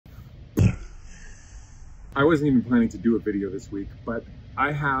I wasn't even planning to do a video this week, but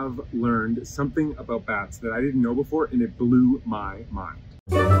I have learned something about bats that I didn't know before, and it blew my mind.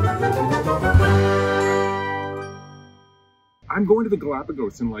 I'm going to the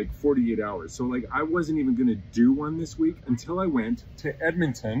Galapagos in like 48 hours. So like I wasn't even gonna do one this week until I went to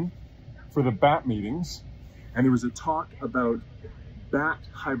Edmonton for the bat meetings. And there was a talk about bat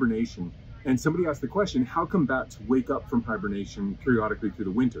hibernation. And somebody asked the question, how come bats wake up from hibernation periodically through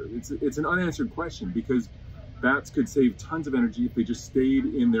the winter? It's an unanswered question, because bats could save tons of energy if they just stayed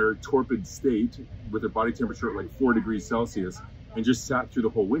in their torpid state with their body temperature at like 4 degrees Celsius and just sat through the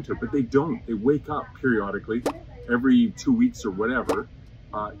whole winter. But they don't. They wake up periodically every 2 weeks or whatever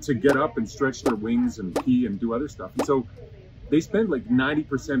to get up and stretch their wings and pee and do other stuff. And so they spend like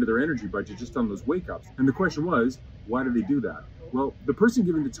 90% of their energy budget just on those wake ups. And the question was, why do they do that? Well, the person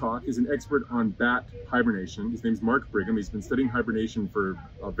giving the talk is an expert on bat hibernation. His name's Mark Brigham. He's been studying hibernation for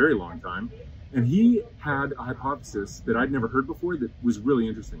a very long time. And he had a hypothesis that I'd never heard before that was really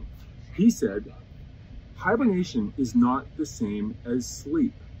interesting. He said, hibernation is not the same as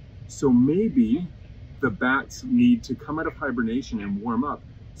sleep. So maybe the bats need to come out of hibernation and warm up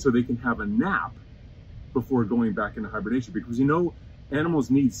so they can have a nap before going back into hibernation. Because you know, animals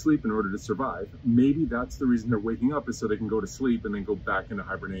need sleep in order to survive. Maybe that's the reason they're waking up, is so they can go to sleep and then go back into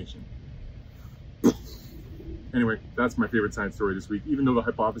hibernation. Anyway, that's my favorite science story this week, even though the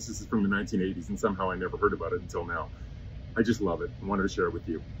hypothesis is from the 1980s and somehow I never heard about it until now. I just love it. I wanted to share it with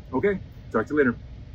you. Okay, talk to you later.